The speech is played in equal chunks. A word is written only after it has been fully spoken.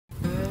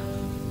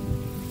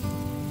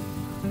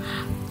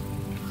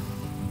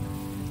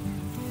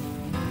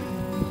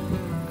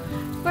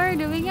We're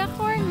doing a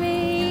corn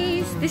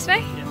maze. This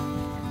way? Yeah.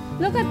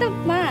 Look at the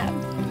map.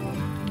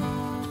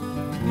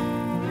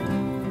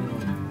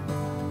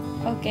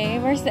 Okay,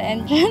 where's the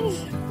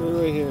entrance?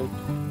 We're right here.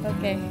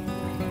 Okay.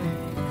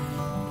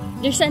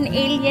 There's an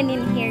alien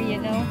in here, you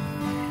know?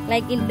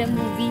 Like in the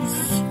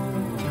movies.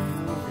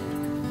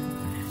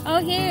 Oh,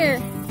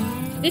 here.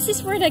 This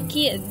is for the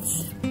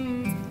kids.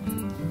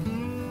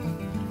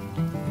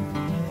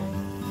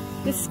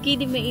 The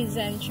Skiddy Maze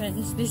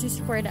entrance. This is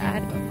for the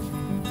adults.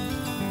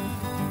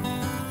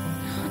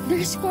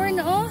 There's corn,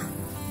 oh!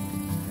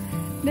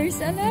 There's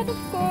a lot of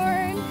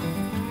corn.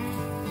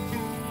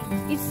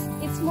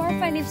 It's more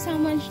fun if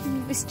someone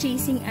is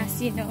chasing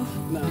us, you know.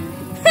 No.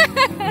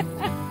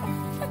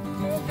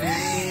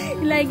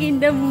 Like in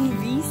the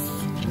movies.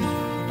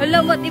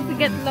 Hello, what if we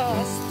get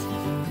lost?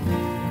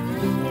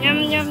 Yum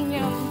yum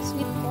yum.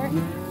 Sweet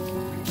corn.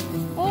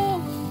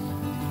 Oh.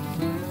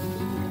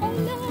 Oh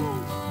no.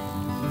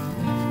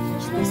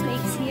 There's no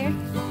snakes here.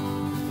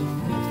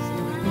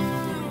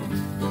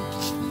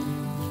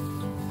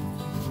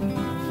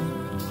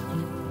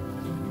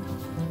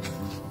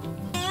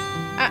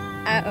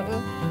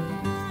 Uh-oh.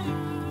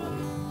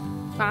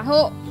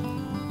 Paho.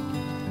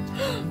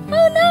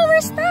 Oh no,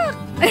 we're stuck.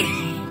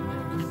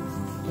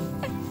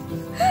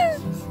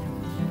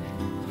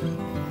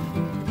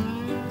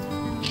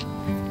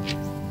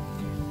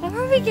 How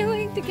are we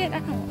going to get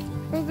out?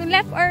 We'll go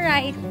left or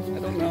right? I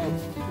don't know.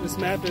 This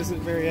map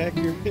isn't very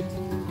accurate.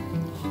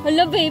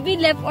 Hello baby,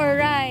 left or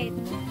right?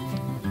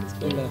 Let's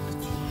go left.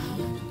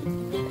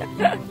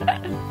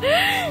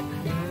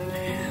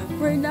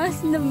 We're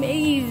lost in the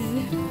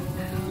maze.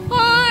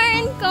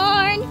 Corn,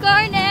 corn,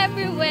 corn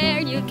everywhere.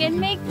 You can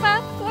make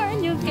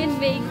popcorn, you can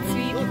make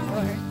sweet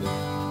corn.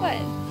 What?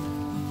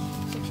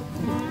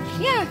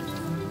 Yeah.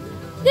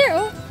 There,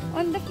 oh.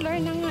 On the floor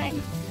na nga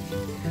eh.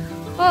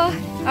 Oh,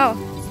 oh,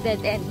 it's dead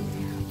end.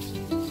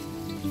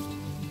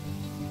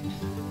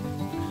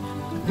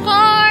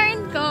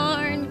 Corn,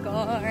 corn,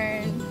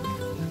 corn.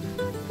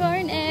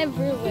 Corn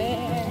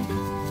everywhere.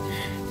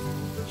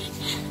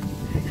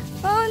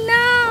 Oh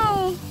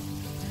no!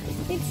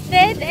 It's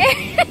dead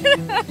end.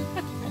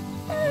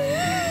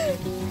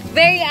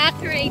 Very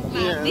accurate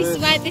map. Yeah, This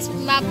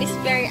map is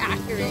very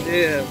accurate.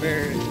 Yeah,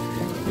 very.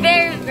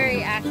 Very,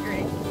 very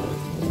accurate.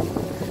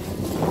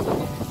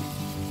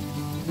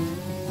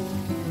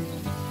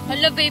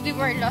 Hello baby,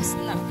 we're lost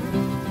now.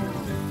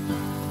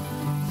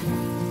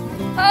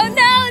 Oh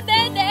no,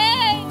 dead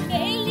end! The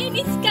alien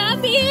is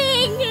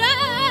coming!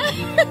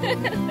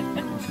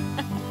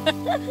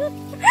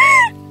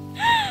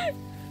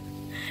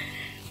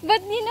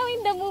 But you know,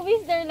 in the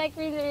movies, they're like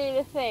really,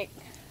 really thick.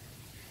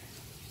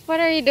 What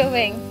are you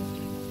doing?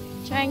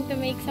 Trying to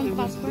make some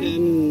popcorn?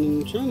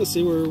 I'm trying to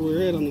see where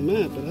we're at on the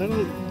map, but I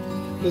don't.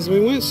 Because we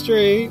went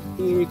straight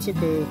and then we took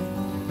a.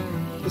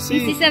 This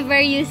is a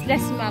very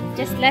useless map.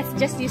 Let's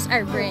just use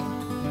our brain.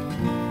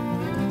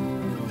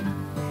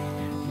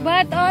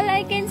 But all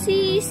I can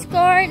see is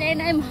corn,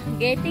 and I'm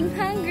getting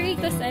hungry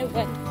because I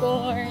want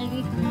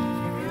corn.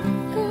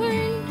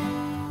 Corn.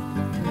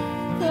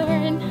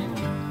 Corn.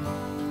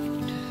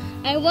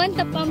 I want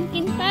a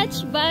pumpkin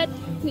patch, but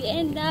we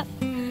end up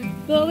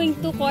going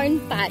to corn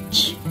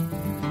patch.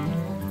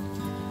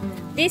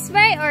 This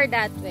way or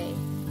that way?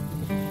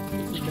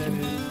 It's a dead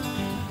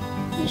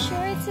end. You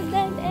sure it's a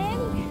dead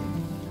end?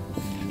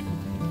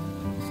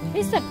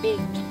 It's a big.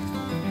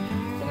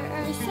 There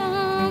are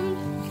some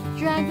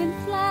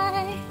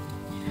dragonfly.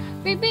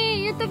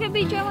 Baby, you took a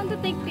picture. I want to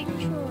take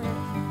picture.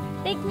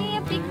 Take me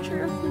a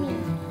picture of me.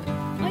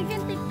 I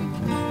can take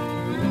picture.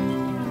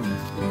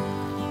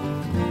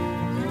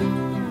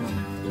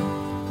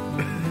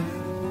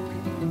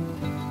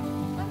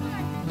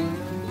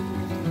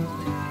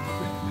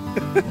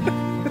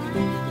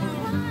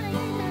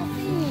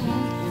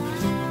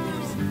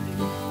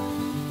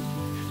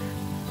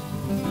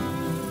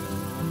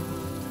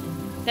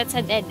 That's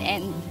a dead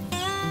end.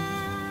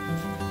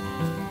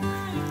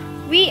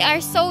 We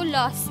are so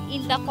lost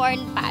in the corn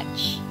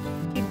patch.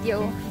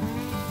 Video.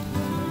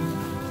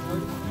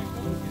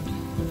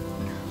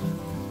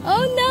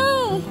 Oh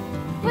no!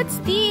 What's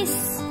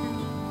this?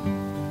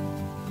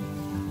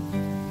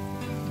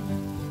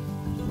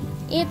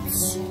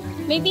 It's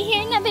maybe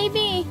here na,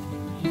 baby.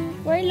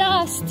 We're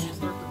lost.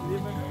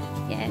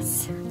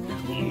 Yes.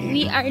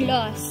 We are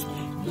lost.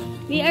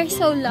 We are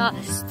so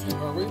lost.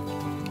 Are we?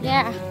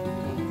 Yeah.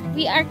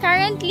 We are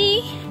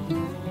currently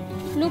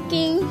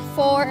looking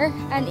for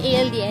an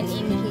alien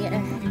in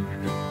here.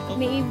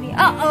 Maybe.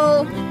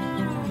 Uh-oh!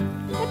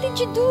 What did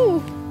you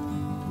do?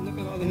 Look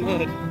at all the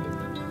mud.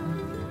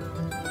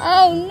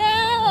 Oh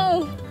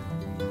no!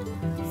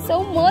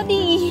 So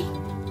muddy.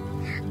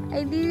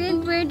 I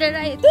didn't wear the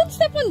right. Don't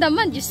step on the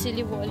mud, you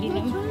silly Wally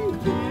naman.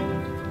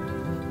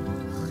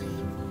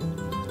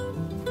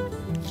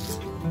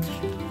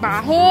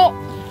 Baho!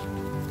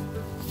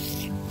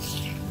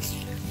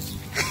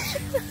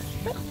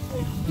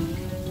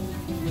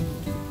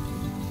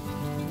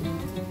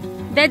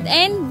 Dead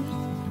end.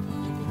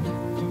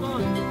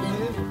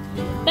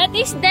 That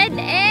is dead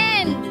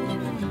end.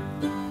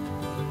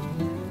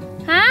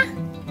 Huh?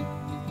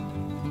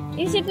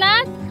 Is it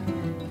not?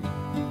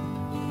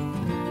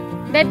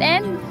 Dead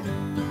end?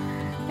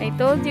 I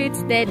told you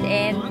it's dead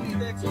end.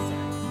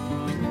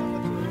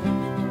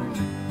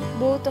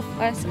 Both of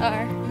us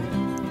are.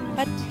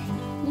 But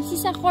this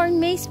is a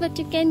corn maze,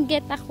 but you can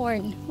get a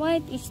corn.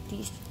 What is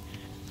this?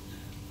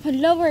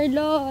 Hello, we're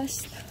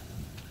lost.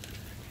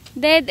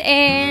 Dead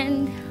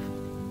end.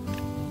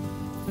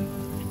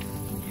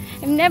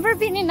 I've never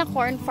been in a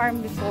corn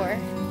farm before.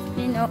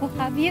 You know,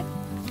 have you?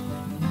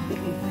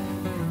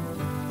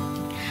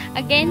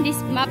 Again, this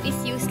map is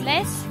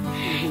useless.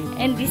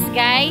 And this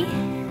guy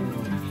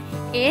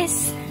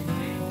is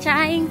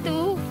trying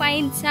to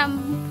find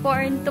some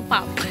corn to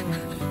pop.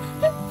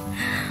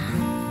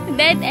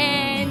 Dead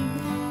end.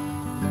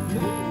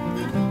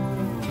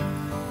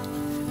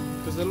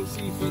 Because I don't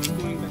see footsteps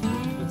going back.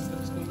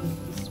 Footsteps going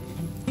this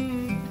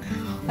way.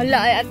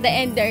 Hala, at the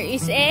end there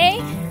is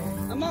a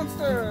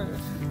monster.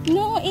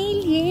 no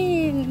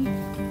alien.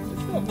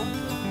 It's not a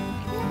monster.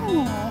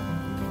 No.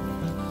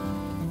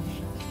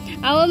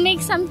 I will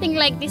make something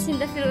like this in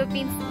the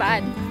Philippines,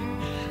 but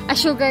a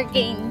sugar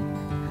cane.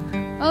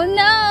 Oh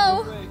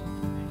no!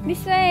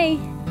 This way.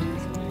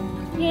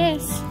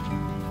 Yes.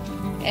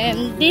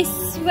 And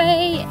this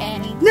way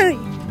and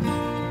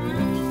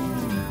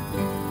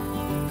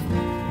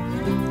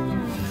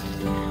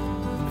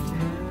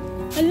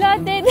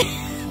Hala, dead.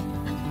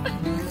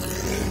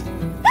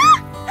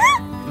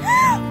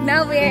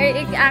 Now we're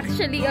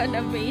actually on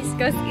a base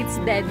because it's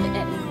dead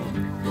end.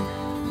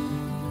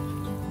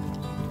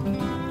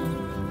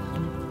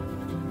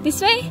 This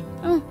way?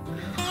 Oh.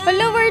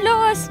 Hello, we're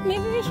lost.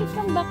 Maybe we should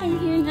come back in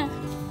here na.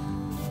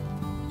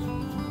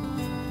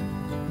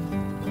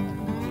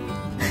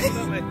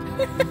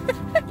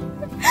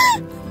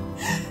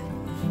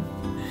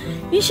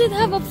 You should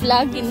have a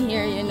flag in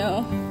here, you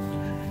know.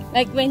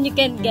 Like when you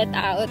can get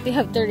out, you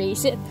have to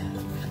raise it.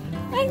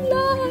 I'm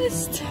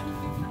lost.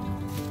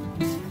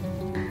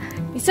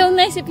 It's so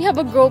nice if you have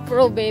a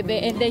GoPro, baby,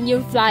 and then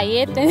you fly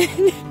it and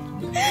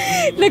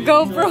the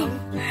GoPro.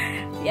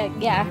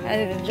 Yeah,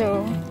 a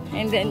drone.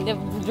 And then the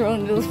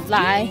drone will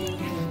fly.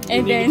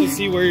 And you then need to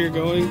see where you're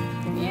going.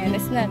 yeah,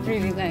 that's not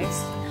really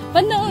nice.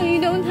 But no,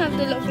 you don't have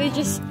to look. We're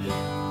just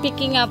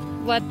picking up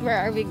where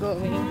are we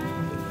going.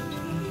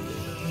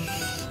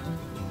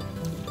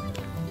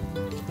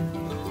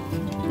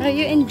 Are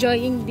you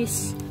enjoying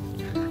this?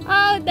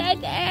 Oh, that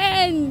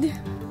end!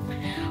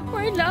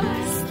 We're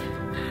lost.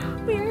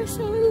 We are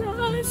so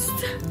lost.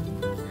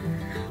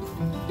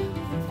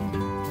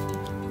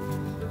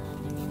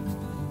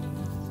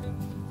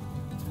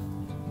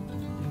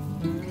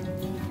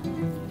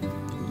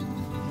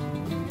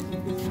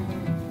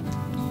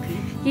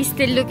 He's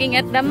still looking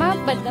at the map,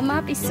 but the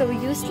map is so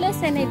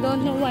useless and I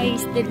don't know why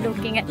he's still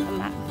looking at the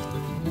map.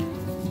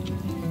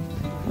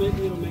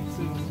 Maybe it'll make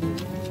sense.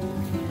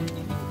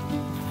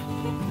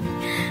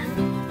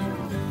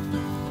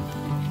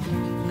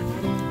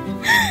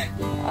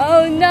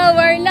 Oh no,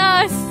 we're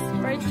lost!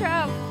 We're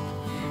trapped.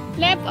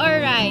 Left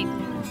or right?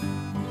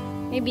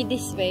 Maybe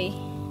this way.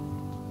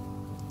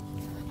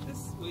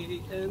 This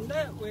way and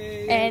that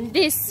way. And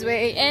this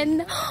way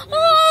and...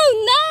 Oh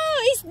no!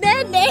 It's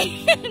dead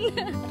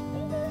end!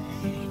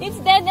 It's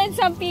dead and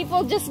some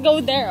people just go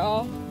there,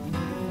 oh.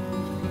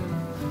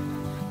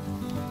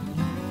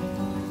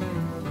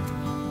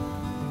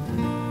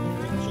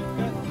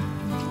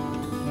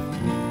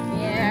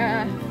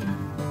 Yeah.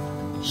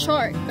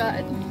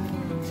 Shortcut.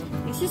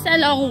 This is a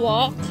long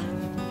walk.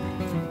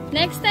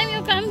 Next time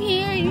you come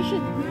here, you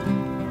should...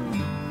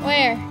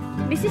 Where?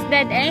 This is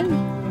dead end?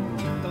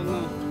 Don't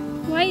know.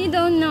 Why you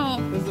don't know?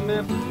 Because the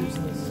map is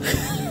useless.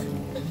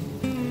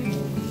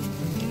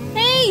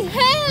 Hey,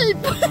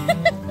 help!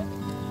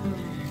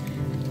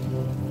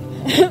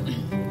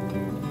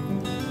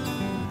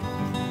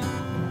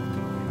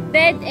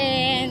 Dead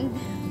end.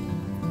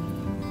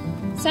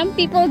 Some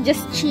people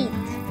just cheat.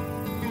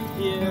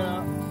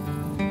 Yeah.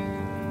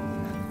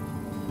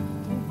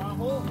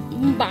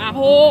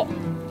 Baho.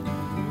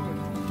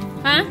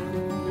 Huh?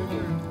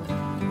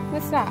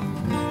 What's that?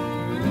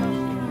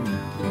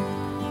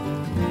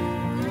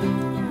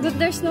 But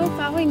there's no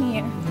cow in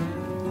here.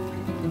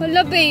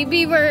 Hola,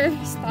 baby, we're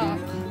stuck.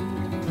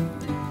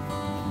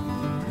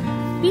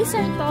 These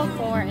are tall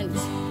corns.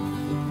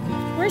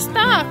 We're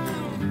stuck.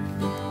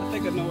 I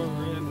think I know where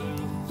we're in now.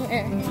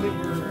 Where? I think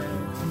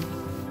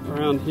we're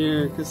around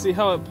here. Cause see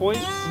how it points?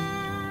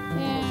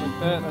 Yeah. Like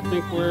that. I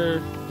think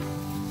we're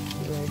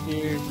right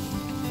here.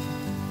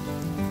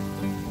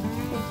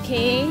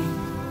 Okay.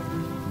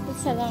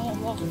 It's a long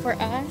walk for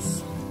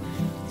us.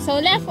 So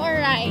left or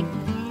right?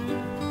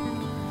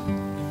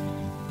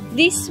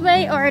 This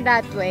way or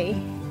that way?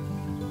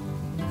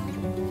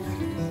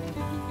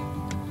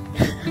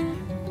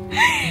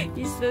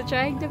 He's still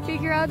trying to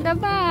figure out the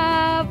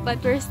map,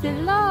 but we're still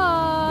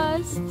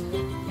lost.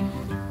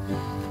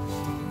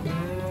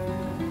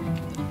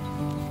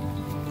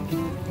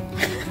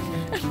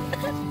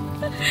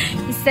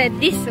 He said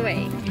this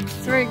way.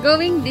 So we're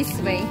going this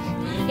way.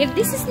 If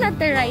this is not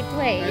the right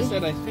way. I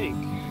said I think.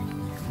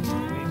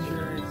 Make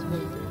sure I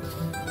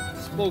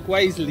spoke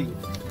wisely.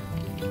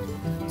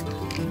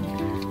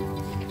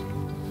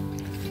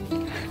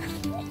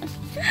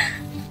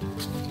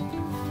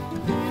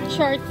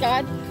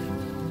 Shortcut.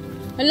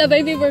 Hala,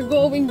 baby, we're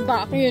going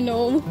back, you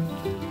know.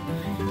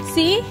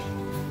 See?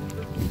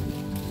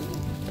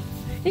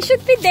 It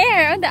should be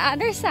there on the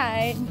other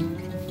side.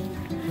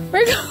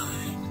 We're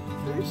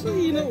going.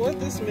 Actually, you know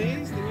what? This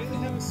maze, they really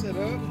have it set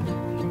up.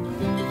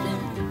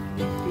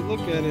 If you look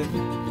at it,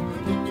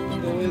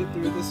 go in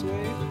through this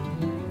way,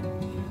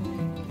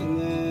 and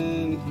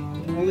then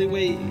the only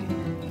way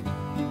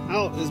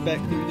out is back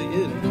through the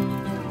inn.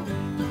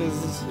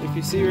 Because if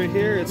you see right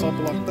here, it's all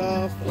blocked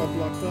off, all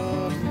blocked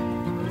off.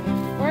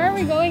 Where are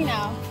we going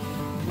now?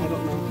 I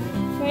don't know.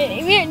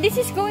 Wait, this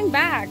is going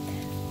back.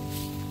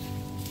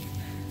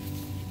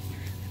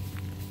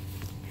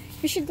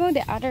 We should go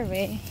the other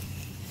way.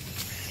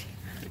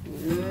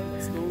 Yeah,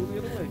 let's go the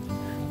other way.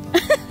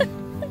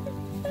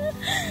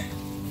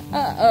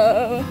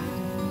 Uh-oh.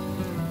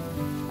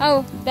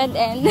 Oh, dead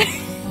end. It's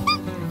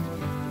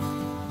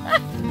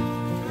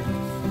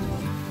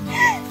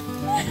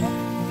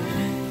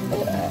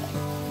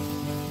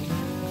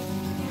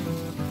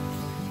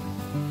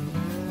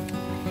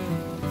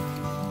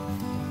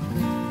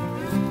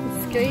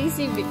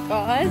crazy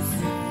because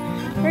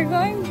we're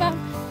going back.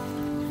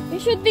 We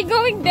should be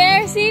going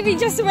there. See, we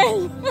just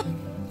went.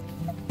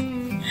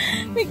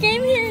 We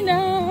came here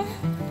now.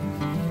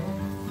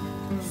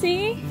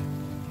 See?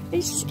 We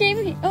just came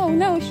here. Oh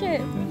no,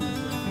 shit.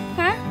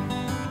 Huh?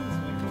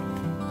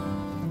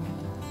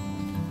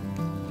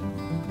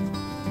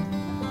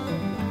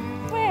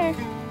 Where?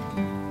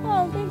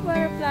 Oh, big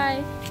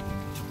butterfly.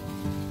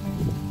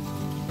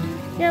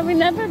 Yeah, we've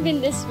never been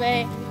this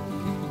way.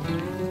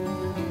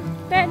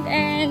 Dead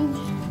end.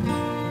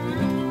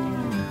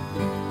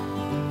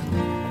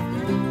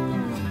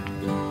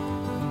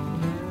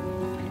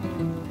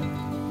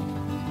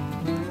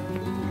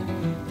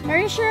 Are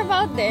you sure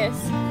about this?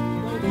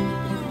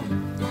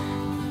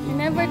 I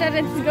never thought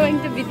it's going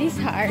to be this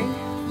hard.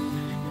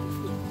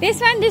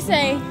 This one, this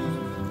way.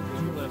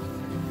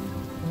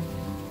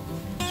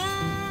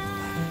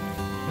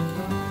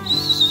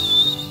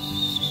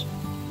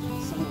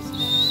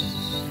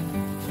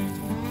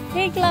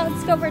 Hey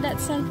clouds, cover that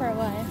sun for a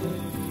while.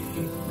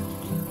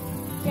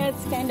 Yeah,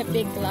 it's kind of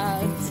big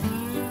clouds.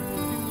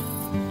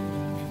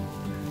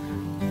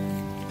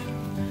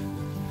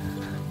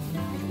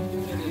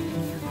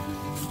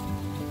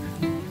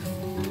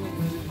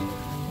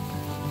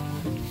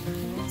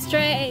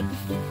 Straight.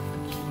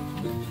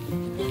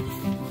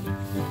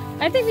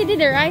 I think we did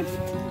the right.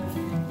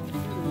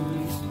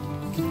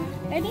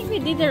 I think we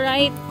did the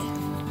right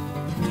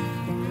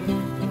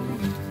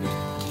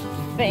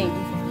thing.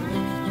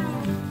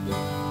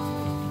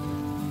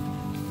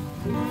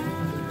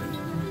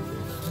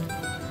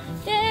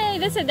 Yay,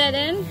 that's a dead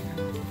end.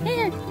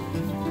 Here.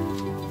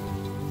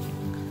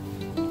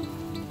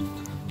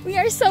 We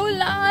are so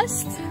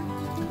lost.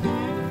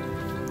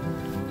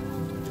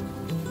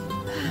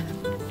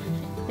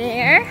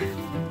 There.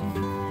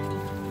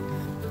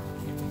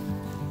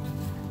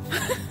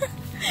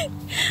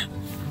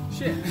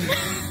 Shit.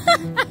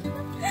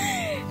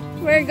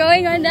 We're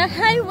going on the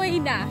highway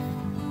now.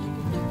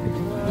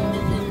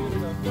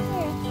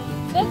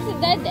 That's a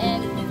dead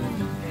end.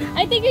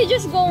 I think we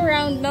just go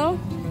around, no?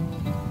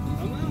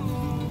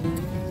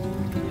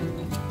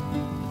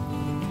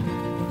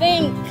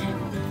 Think.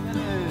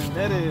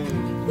 Dead end.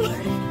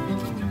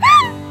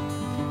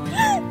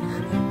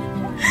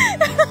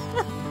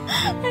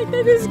 I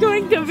thought it was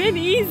going to be an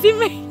easy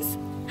maze.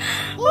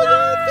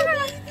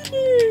 Oh,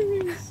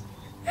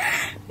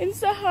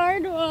 it's a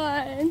hard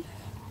one.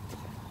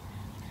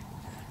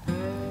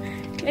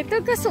 It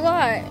took us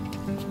what?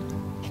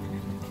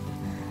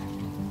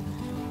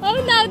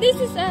 Oh no, this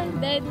is a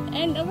dead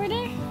end over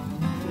there.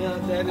 Yeah,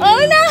 dead end.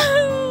 Oh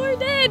no, we're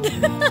dead.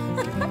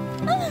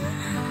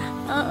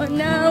 Oh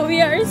no,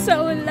 we are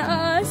so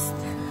lost.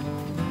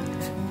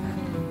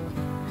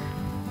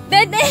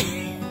 Dead end.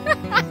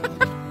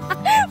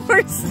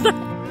 First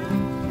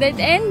dead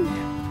end.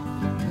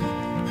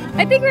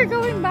 I think we're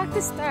going back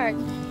to start.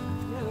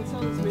 Yeah, that's how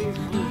this maze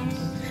works.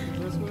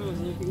 That's what I was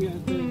looking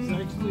at. There's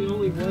actually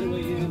only one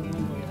way in and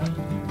one way out.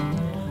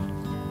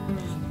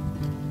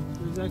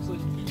 There's actually...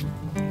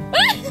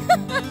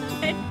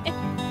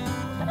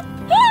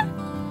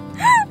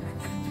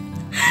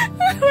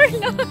 We're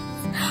lost.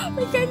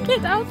 We can't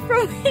get out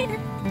from here.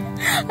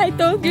 I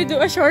told you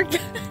to a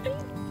shortcut.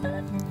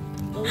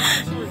 Don't use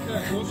a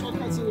shortcut. No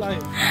shortcuts in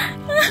life.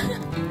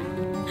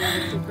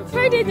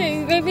 Where did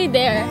we? Maybe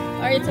there.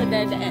 Or it's a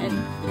dead end.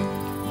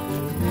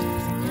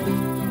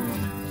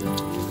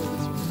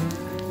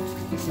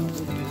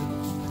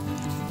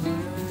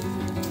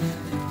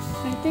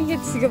 I think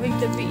it's going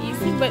to be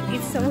easy, but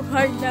it's so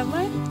hard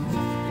naman.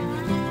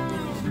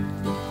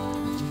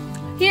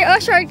 Here, oh,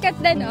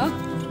 shortcut din, oh.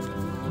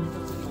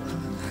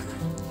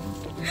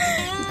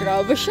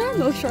 Grabe siya,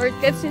 no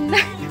shortcuts in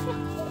there.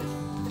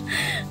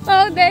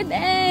 Oh, dead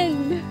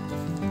end.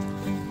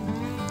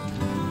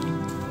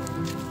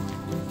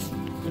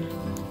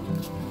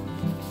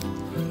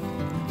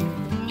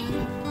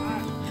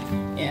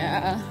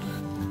 Yeah.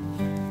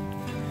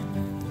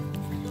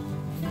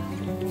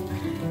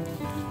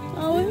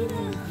 Oh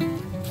no.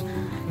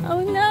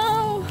 Oh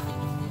no.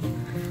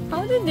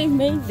 How did they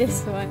make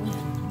this one?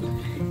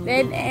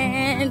 Dead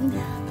end.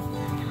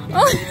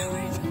 Oh,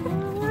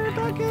 We're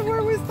back at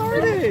where we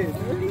started.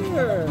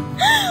 Earlier.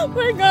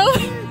 we're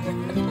going.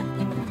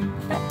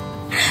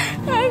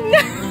 I'm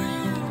not.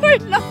 We're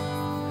lost.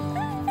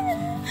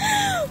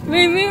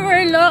 Maybe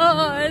we're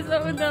lost.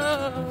 Oh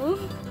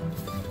no.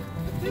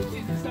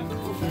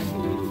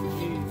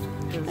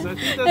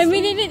 And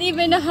we didn't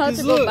even know how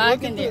to go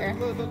back in there.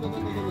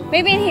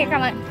 Maybe in here,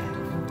 come on.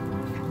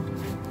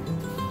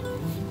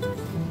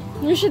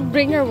 We should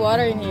bring our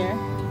water in here.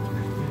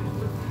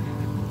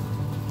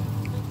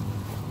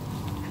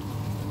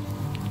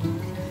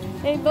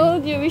 I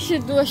told you we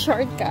should do a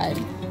shortcut.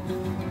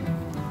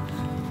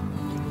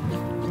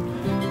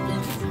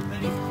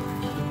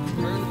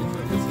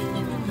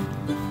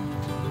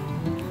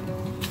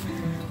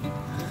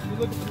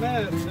 Look at the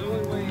map, the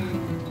only way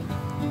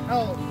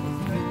out is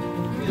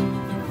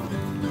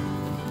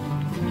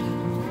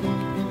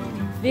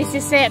This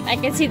is it. I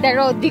can see the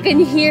road. Can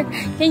you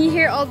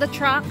hear all the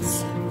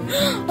trucks?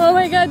 Oh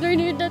my god, we're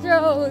near the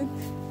road.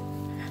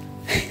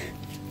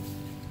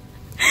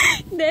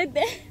 Dead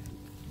end.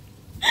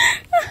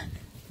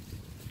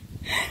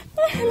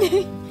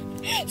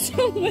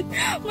 Someone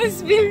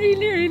must be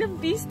really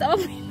pissed off.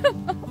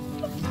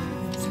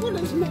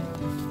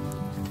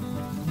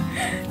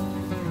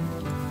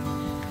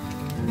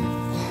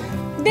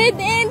 Dead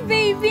end,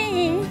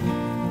 baby.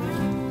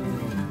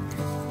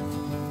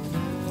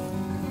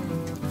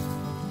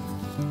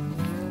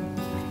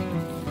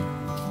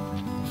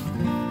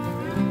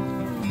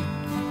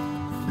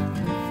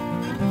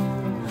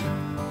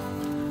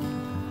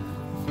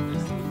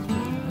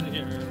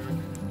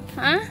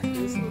 Huh?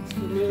 This looks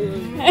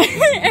familiar.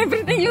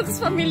 Everything looks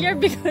familiar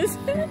because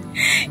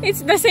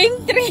it's the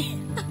same tree.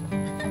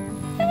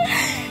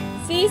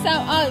 See,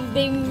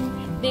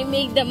 they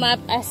make the map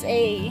as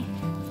a.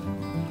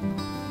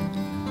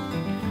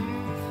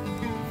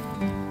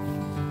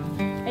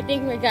 I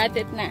think we got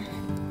it na.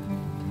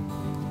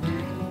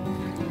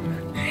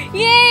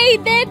 Yay!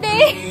 Dede!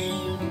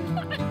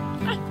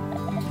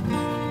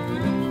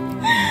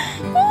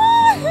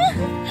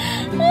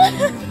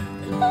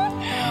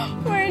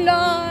 We're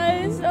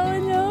lost. Oh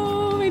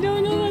no, we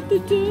don't know what to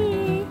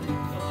do.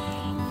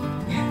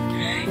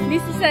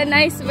 This is a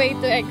nice way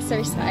to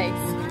exercise.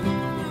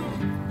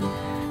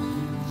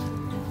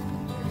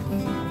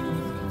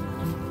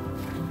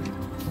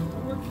 I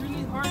worked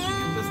really hard to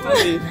get this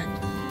study.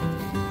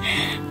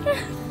 I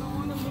don't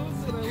want to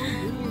lose it. I worked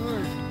really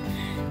hard.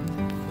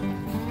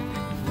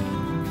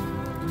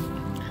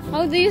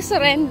 How do you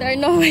surrender?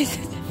 No way.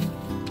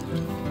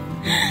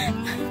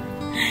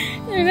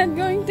 They're not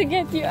going to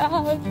get you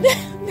out.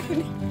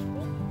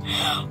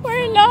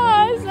 We're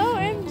lost.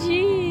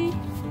 OMG.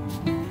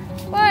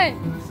 What?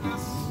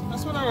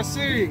 That's what I was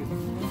saying.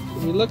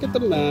 If you look at the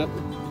map,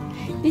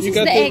 This is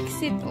the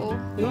exit. Oh.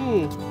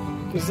 no,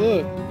 because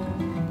look,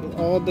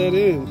 all dead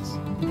ends,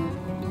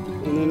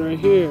 and then right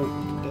here,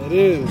 dead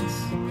ends.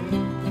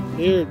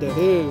 Here, dead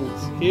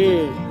ends.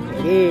 Here,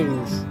 dead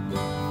ends.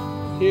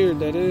 Here,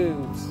 dead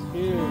ends.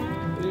 Here.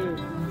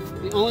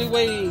 The only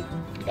way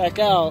back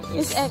out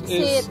is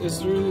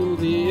through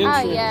the entrance.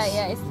 Ah,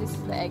 yeah. This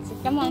is the exit.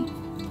 Come on.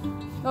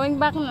 Going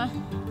back na.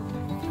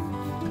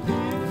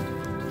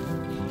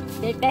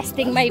 They're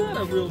testing That's not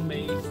a real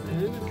maze,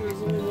 man. If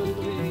there's only one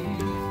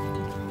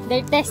way.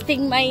 They're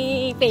testing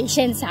my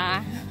patience,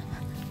 ha?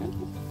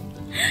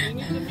 They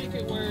need to make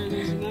it where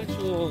there's an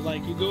actual,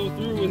 like, you go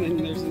through and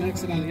then there's an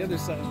exit on the other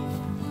side.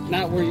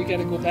 Not where you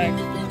gotta go back.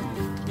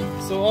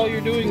 So all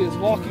you're doing is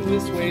walking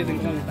this way,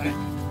 then going back.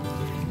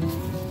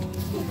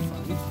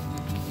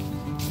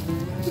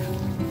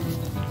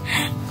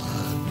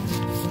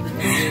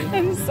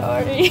 I'm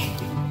sorry.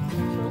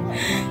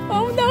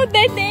 Oh no,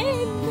 dead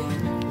end.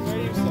 Why are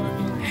you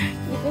sorry?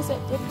 Because I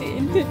put the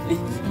internet.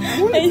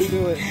 I wanted to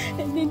do it.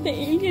 And then the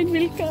alien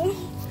will come.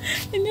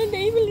 And then the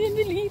alien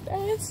will eat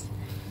us.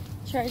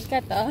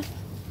 Shortcut, oh.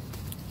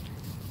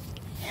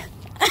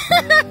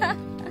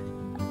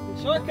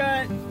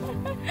 Shortcut!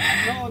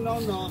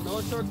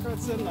 No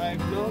shortcuts in life.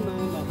 No.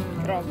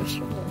 Grabe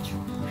short.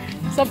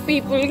 Some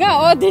people nga,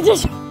 oh, they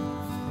just...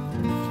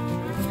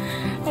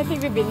 I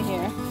think we've been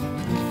here.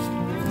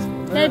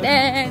 Dead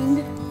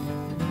end.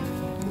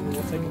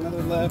 We'll take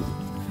another left.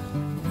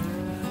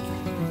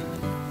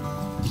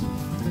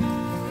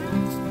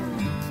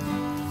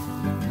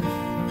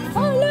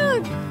 Oh,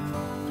 look!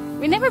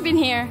 We've never been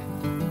here.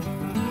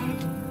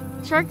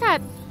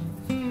 Shortcut.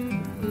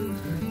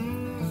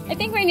 I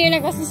think we're near na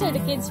because these are the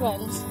kids'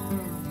 ones.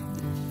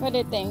 What do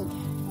you think?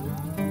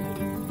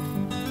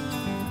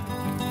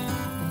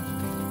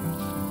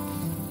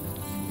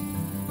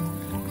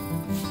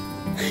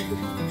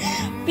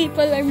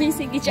 People are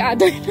missing each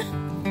other.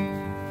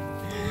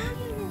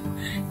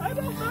 I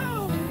don't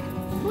know.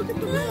 Look at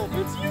the map.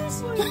 It's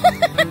useless.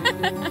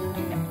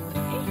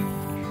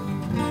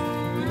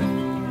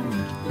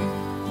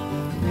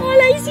 All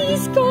I see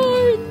is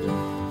corn.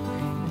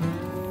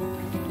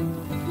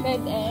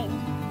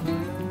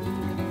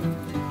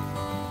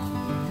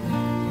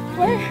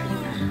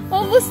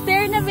 almost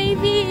there na,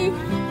 baby.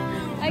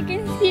 I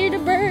can hear the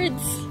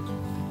birds.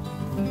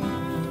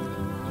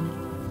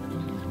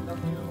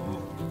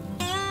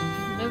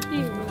 Love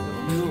you.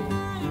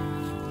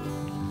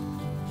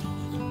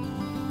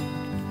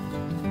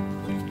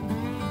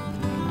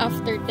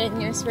 After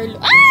 10 years, we're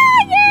yay!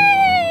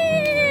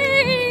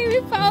 We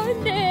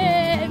found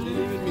it!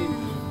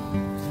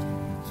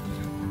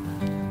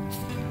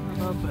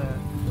 How about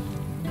that?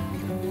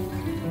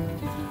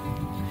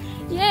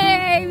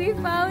 Yay! We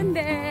found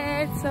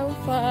it! So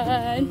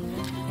fun!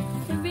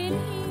 We've been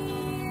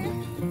here!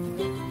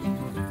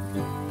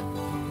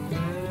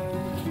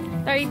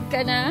 Tired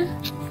ka na?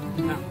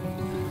 No.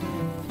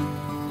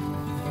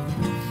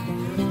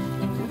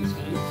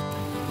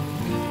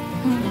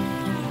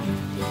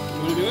 You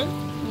wanna do it?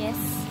 Yes.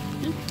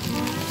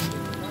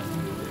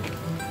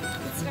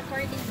 It's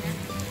recording na.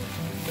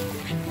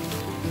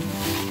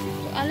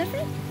 All of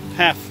it?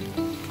 Half.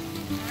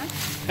 Huh?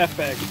 Half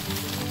bag.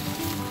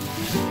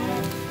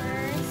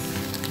 First.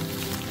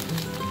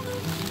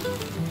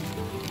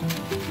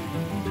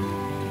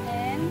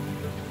 Then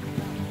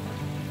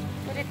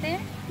put it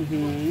there.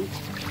 Mm-hmm.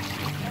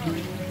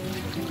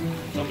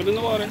 Dump it in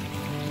the water.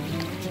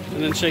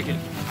 And then shake it.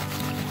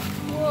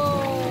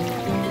 Whoa.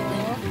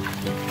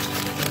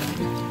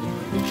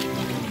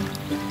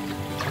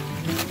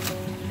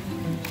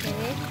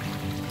 Okay.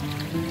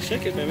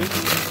 Shake it, baby.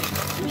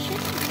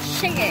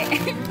 Shake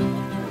it.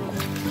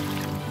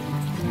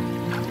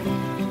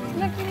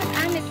 Look at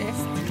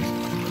amethyst.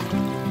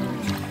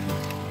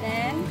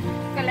 Then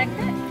collect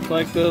it.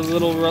 Like those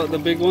little, the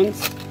big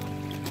ones.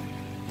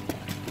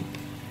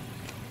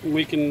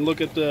 We can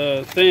look at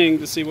the thing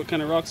to see what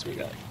kind of rocks we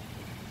got.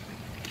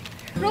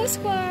 Rose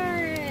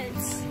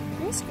quartz.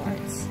 Rose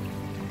quartz.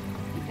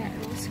 We got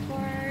rose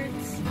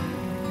quartz.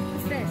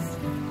 What's this?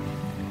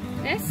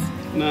 This?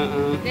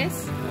 Nuh-uh.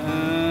 This?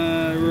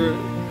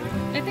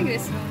 I think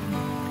this one.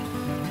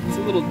 It's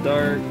a little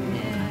dark.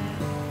 Yeah.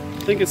 I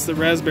think it's the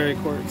raspberry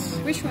quartz.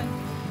 Which one?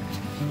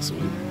 This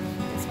one.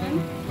 This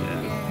one?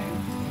 Yeah.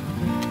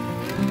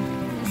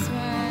 This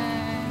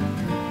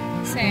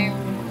one. Same.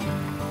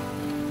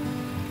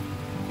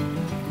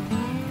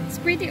 It's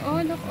pretty.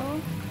 Oh, look. Oh.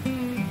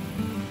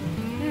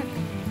 Look.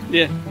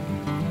 Yeah.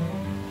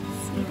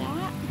 See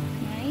that?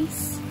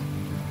 Nice.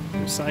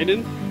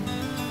 Poseidon?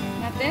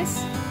 Not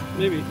this?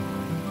 Maybe.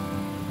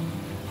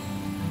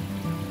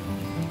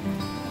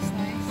 That's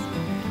nice.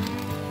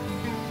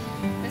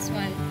 This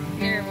one.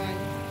 Clear one.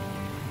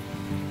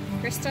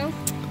 Crystal?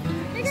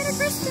 I got a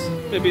crystal!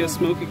 Maybe a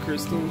smoky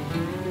crystal.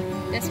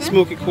 This one?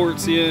 Smoky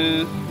quartz,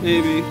 yeah.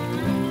 Maybe.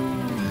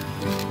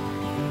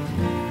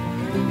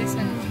 This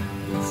one.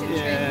 Citrine.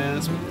 Yeah,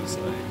 that's what it looks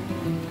like.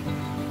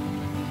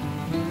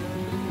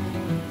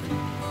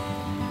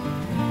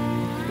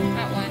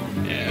 That one.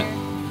 Yeah.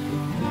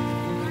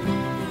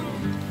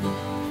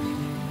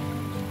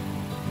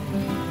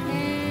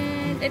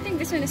 And I think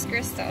this one is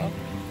crystal.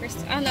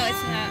 Crystal. Oh no,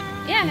 it's not.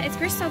 Yeah, it's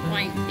crystal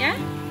point. Yeah?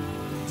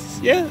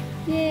 Yeah.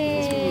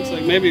 Yay. That's what it looks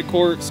like. Maybe a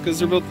quartz, because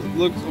they're both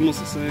look almost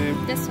the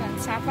same. This one,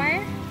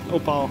 sapphire?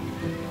 Opal.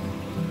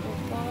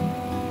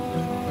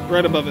 Opal.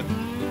 Right above it.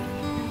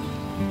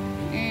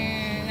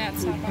 And not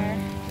sapphire.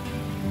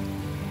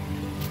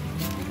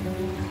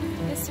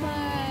 This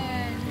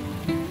one.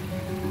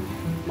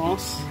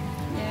 Moss.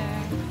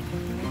 Yeah.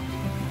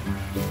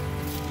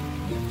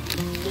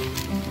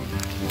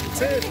 That's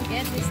Where it. did I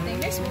get this thing?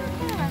 There's more.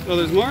 Oh,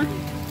 there's more?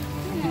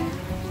 Yeah.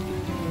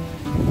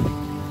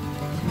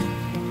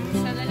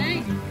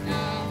 Selenite?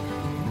 No.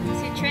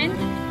 Citrine?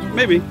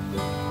 Maybe.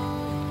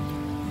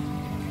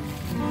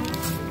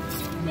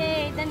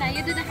 Yay, Dana,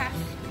 you do the half.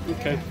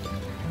 Okay.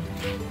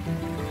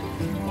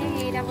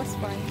 Yay, that was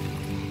fun.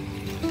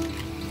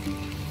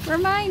 We're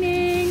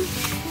mining.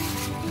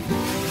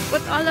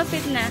 Put all of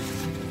it na.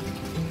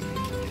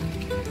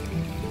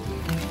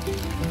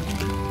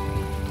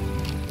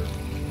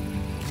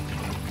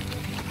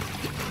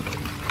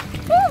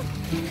 Woo!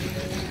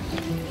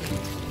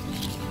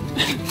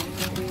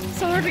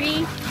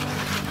 Sorry.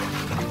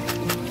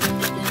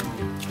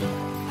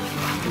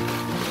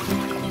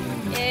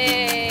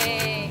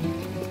 Yay.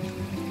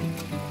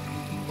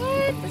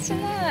 What? That's a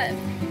lot.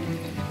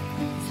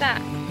 What's that?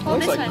 Oh,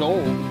 Looks this like one.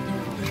 gold.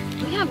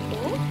 We have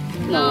gold?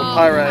 No,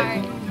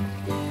 pyrite.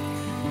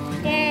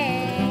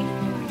 Yay.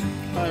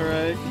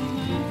 Pyrite.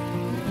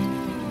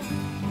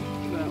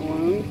 That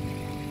one.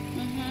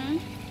 Mm-hmm.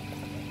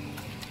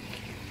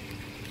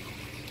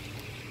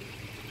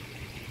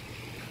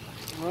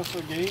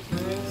 Russell Gate, I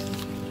guess.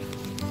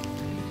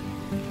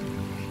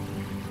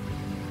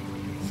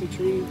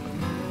 Citrine.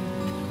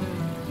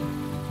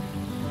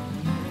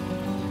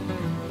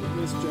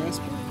 This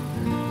jasper.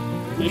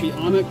 Maybe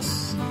onyx.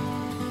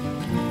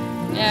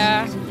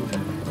 Yeah.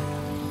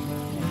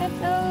 Look at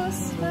those.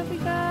 What we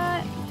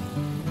got?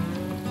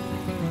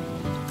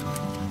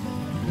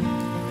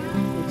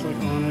 Looks like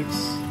onyx.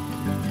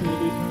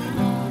 Maybe.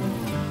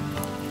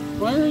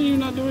 Why are you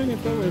not doing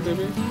it that way,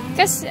 baby?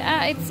 Because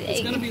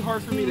It's gonna be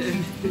hard for me to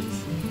edit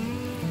this.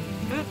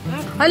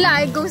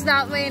 Hala, it goes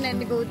that way and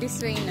then it goes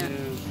this way na. Yeah.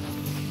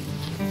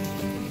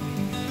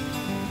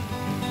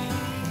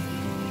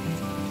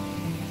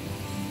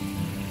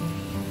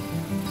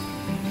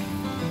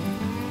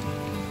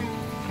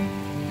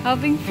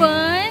 Having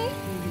fun?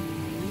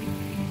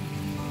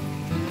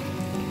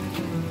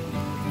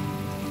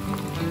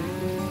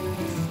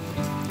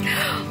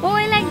 Oh,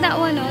 I like that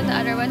one. Oh, the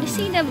other one. You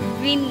see the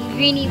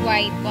greeny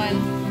white one?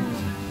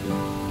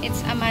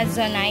 It's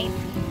Amazonite.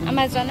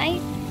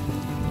 Amazonite?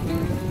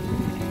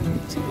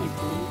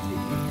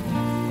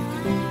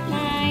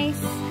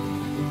 Nice.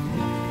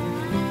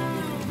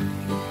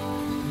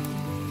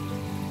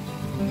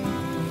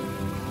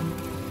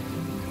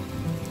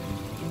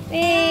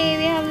 Hey,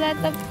 we have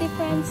lots of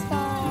different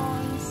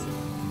stones.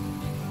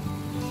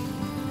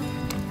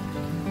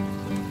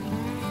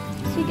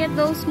 So you get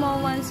those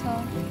small ones,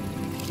 huh?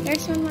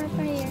 There's one more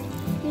pa here.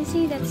 You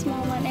see that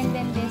small one and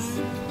then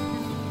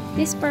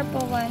this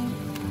purple one.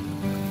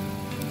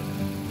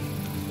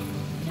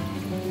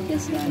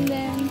 This one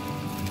then.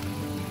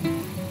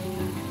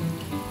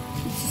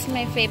 This is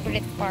my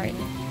favorite part.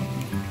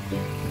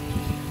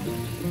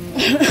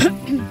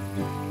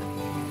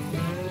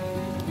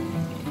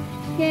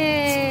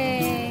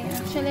 Yay!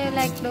 Actually, I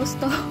like those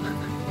two.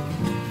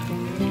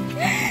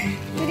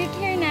 Put it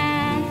here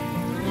na.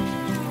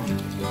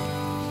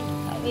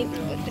 Oh, wait,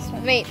 put this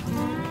one. Wait.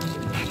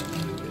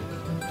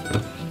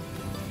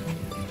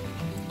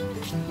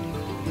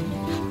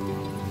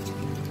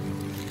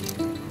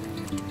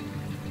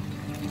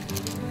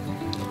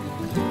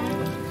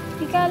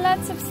 We got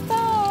lots of stone.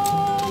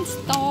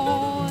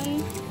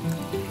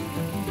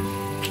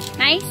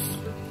 Nice.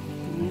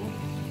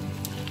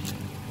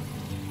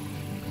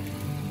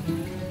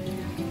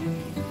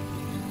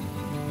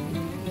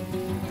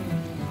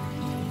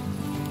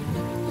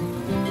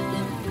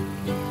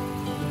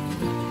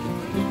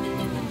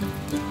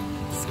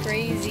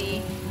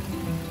 Crazy.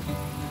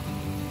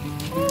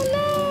 Oh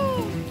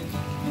no!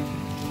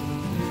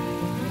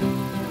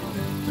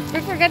 We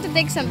forgot to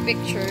take some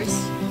pictures.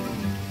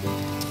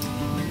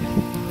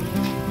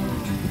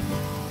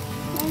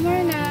 No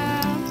more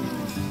now.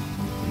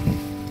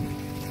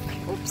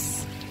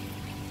 Oops.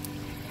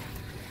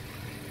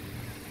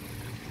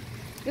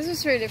 This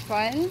was really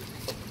fun.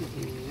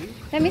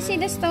 Let me see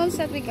the stones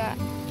that we got.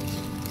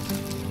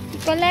 We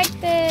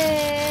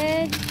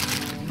collected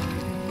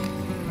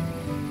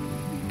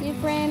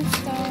different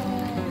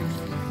stones.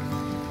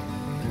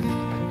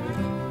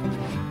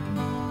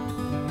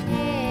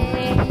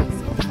 Yay,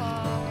 so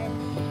fun.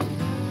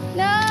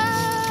 No!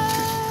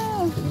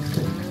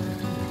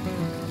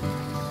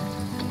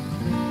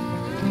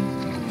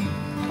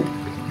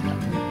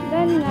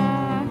 Done na.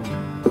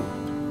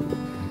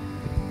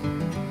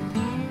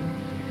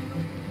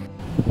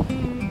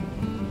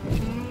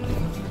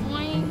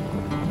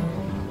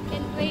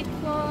 Can't wait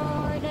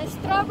for the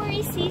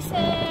strawberry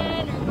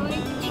season. We're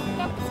going to pick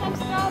up some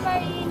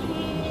strawberries.